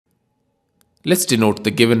Let's denote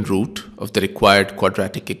the given root of the required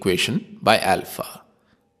quadratic equation by alpha.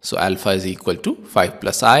 So alpha is equal to 5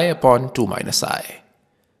 plus I upon 2 minus I.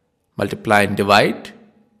 Multiply and divide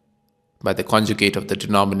by the conjugate of the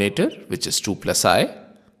denominator, which is 2 plus I.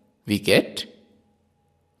 We get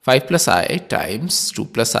 5 plus I times 2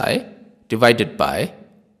 plus I divided by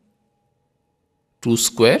 2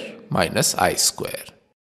 square minus I square.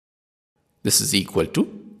 This is equal to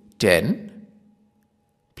 10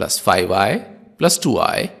 plus 5i plus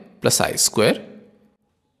 2i plus I square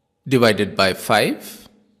divided by 5,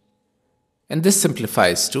 and this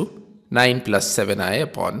simplifies to 9 plus 7i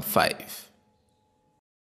upon 5.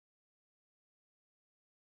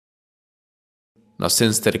 Now,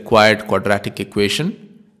 since the required quadratic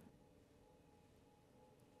equation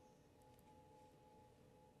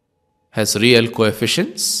has real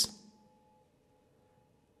coefficients,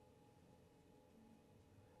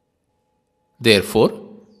 therefore,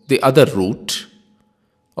 the other root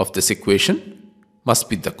of this equation must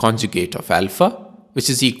be the conjugate of alpha, which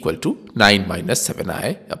is equal to 9 minus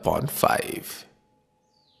 7i upon 5.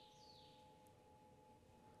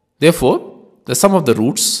 Therefore, the sum of the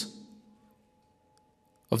roots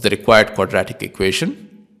of the required quadratic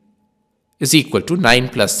equation is equal to 9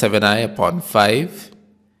 plus 7i upon 5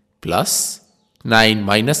 plus 9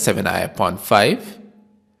 minus 7i upon 5,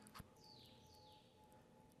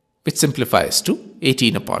 which simplifies to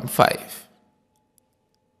 18 upon 5.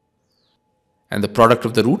 And the product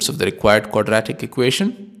of the roots of the required quadratic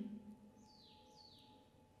equation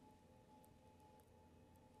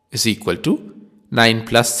is equal to 9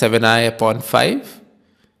 plus 7i upon 5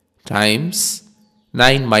 times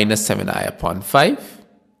 9 minus 7i upon 5.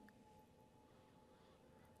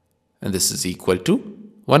 And this is equal to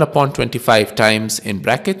 1 upon 25 times in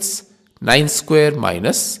brackets 9 square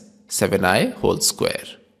minus 7i whole square,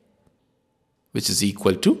 which is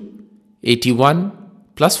equal to 81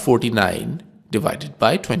 plus 49 divided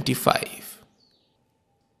by 25.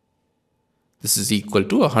 This is equal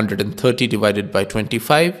to 130 divided by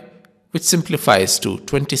 25, which simplifies to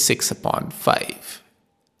 26 upon 5.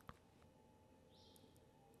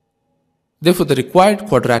 Therefore, the required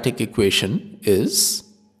quadratic equation is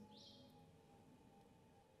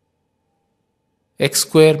x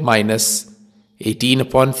square minus 18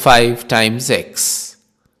 upon 5 times x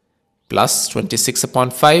plus 26 upon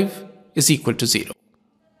 5 is equal to 0.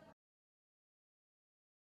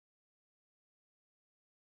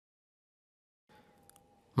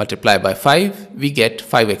 Multiply by 5, we get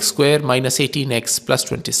 5x square minus 18x plus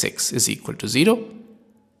 26 is equal to 0,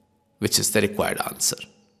 which is the required answer.